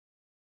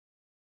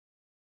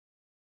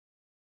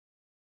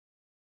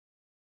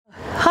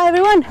Hi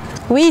everyone,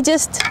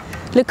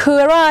 look who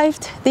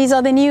arrived. These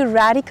are the new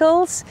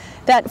Radicals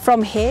that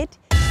from Head.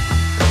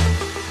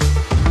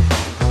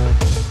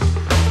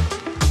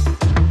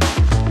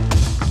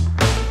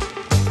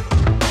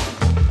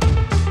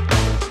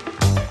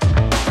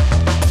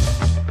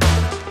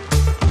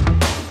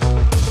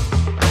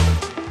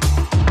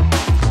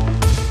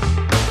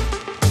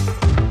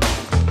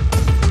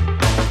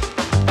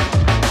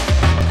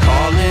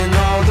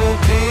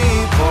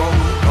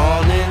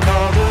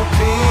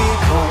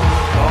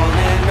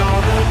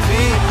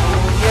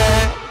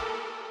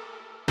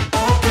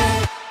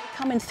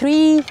 Come in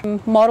 3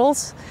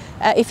 models,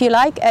 if you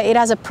like. It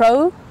has a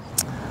Pro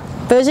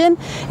version,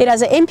 it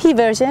has an MP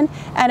version,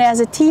 and it has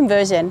a Team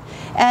version.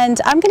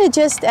 And I'm going to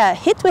just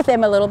hit with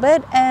them a little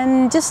bit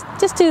and just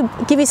to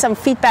give you some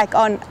feedback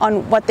on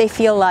what they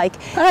feel like.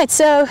 All right,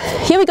 so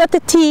here we got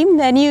the team,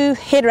 the new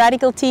Head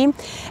Radical team,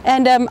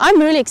 and I'm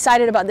really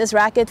excited about this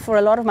racket for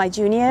a lot of my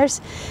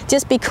juniors,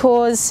 just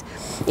because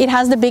it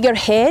has the bigger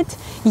head,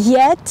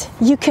 yet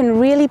you can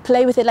really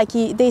play with it. Like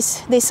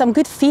there's some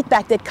good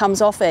feedback that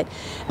comes off it.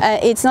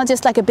 It's not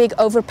just like a big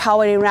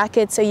overpowering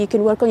racket, so you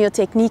can work on your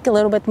technique a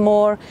little bit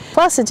more.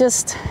 Plus it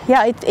just,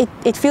 yeah,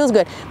 it feels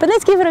good. But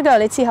let's give it a go,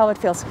 let's see how it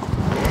feels.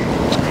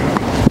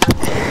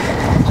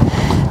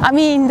 I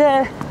mean,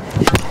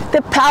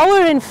 the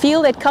power and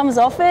feel that comes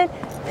off it,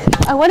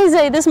 I want to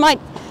say this might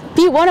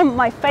be one of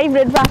my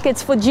favorite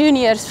rackets for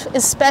juniors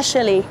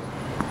especially.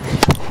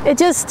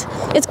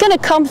 It's going to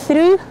come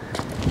through,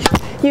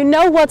 you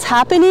know what's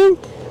happening,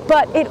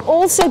 but it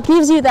also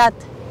gives you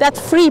that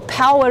free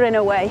power in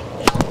a way.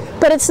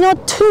 But it's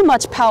not too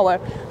much power.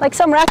 Like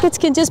some rackets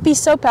can just be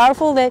so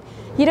powerful that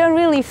you don't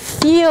really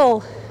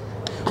feel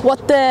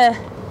what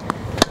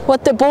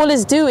the ball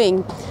is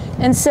doing.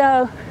 And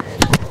so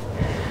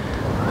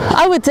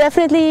I would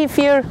definitely, if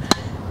you're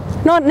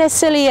not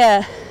necessarily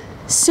a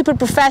super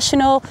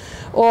professional,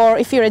 or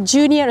if you're a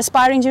junior,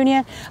 aspiring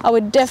junior, I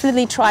would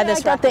definitely try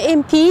this racket. I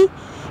got the MP.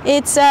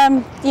 It's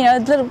you know, a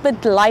little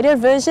bit lighter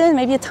version,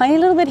 maybe a tiny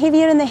little bit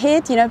heavier in the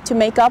head, you know, to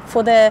make up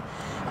for the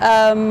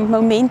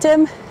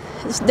momentum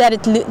that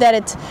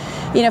it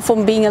you know,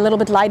 from being a little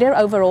bit lighter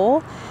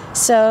overall.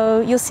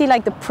 So you'll see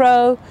like the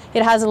Pro,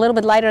 it has a little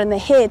bit lighter in the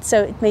head,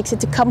 so it makes it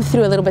to come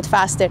through a little bit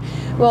faster.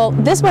 Well,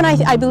 this one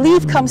I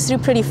believe comes through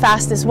pretty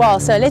fast as well.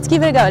 So let's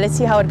give it a go. Let's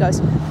see how it goes.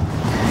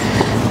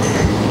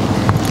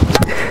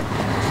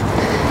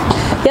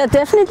 Yeah,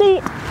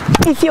 definitely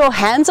if your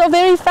hands are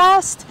very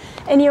fast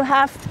and you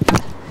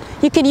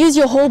can use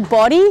your whole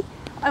body,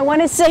 I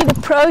want to say the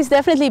Pro is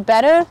definitely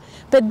better,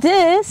 but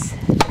this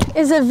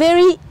is a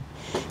very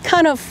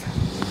kind of,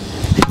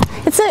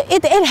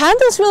 it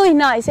handles really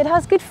nice. It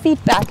has good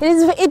feedback.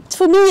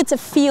 For me, it's a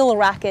feel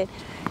racket.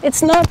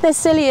 It's not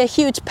necessarily a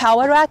huge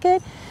power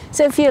racket.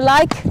 So if you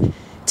like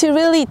to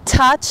really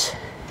touch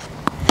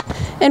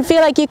and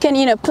feel like you can,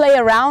 you know, play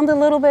around a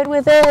little bit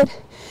with it,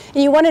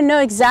 and you want to know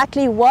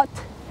exactly what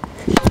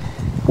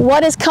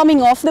is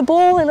coming off the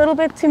ball a little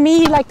bit, to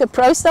me, like the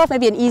Pro stuff,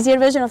 maybe an easier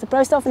version of the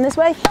Pro stuff in this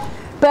way.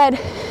 But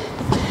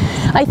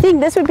I think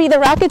this would be the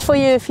racket for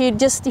you if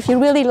you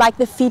really like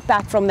the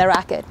feedback from the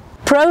racket.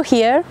 Pro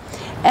here,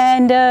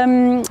 and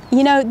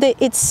you know,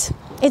 it's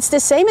the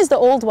same as the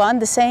old one,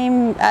 the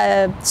same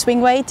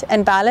swing weight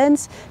and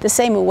balance, the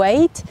same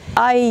weight.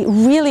 I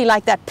really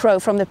like that Pro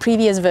from the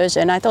previous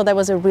version. I thought that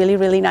was a really,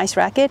 really nice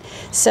racket.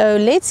 So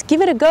let's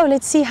give it a go.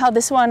 Let's see how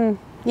this one,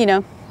 you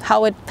know,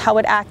 how it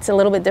acts a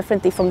little bit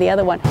differently from the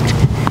other one.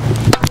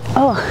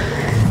 Oh.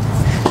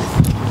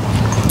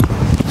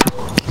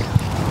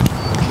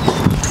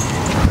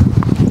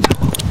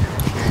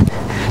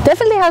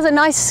 Definitely has a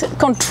nice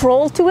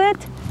control to it.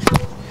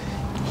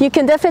 You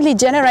can definitely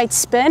generate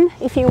spin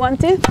if you want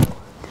to.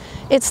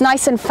 It's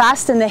nice and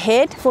fast in the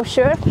head for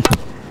sure.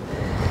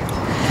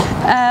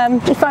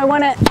 If I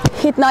want to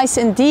hit nice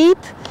and deep,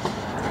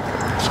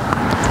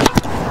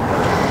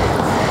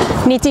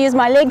 need to use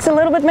my legs a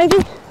little bit maybe.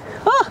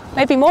 Oh,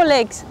 maybe more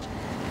legs.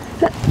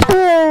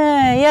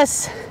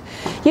 Yes,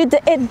 it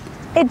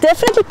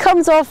definitely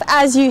comes off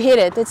as you hit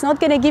it. It's not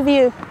going to give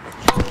you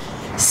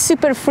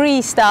super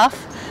free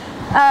stuff.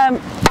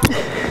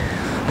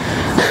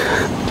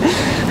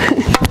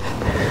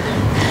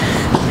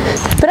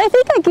 But I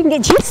think I can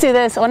get used to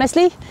this,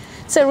 honestly.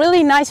 It's a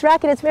really nice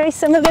racket. It's very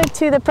similar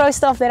to the Pro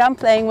stuff that I'm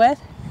playing with.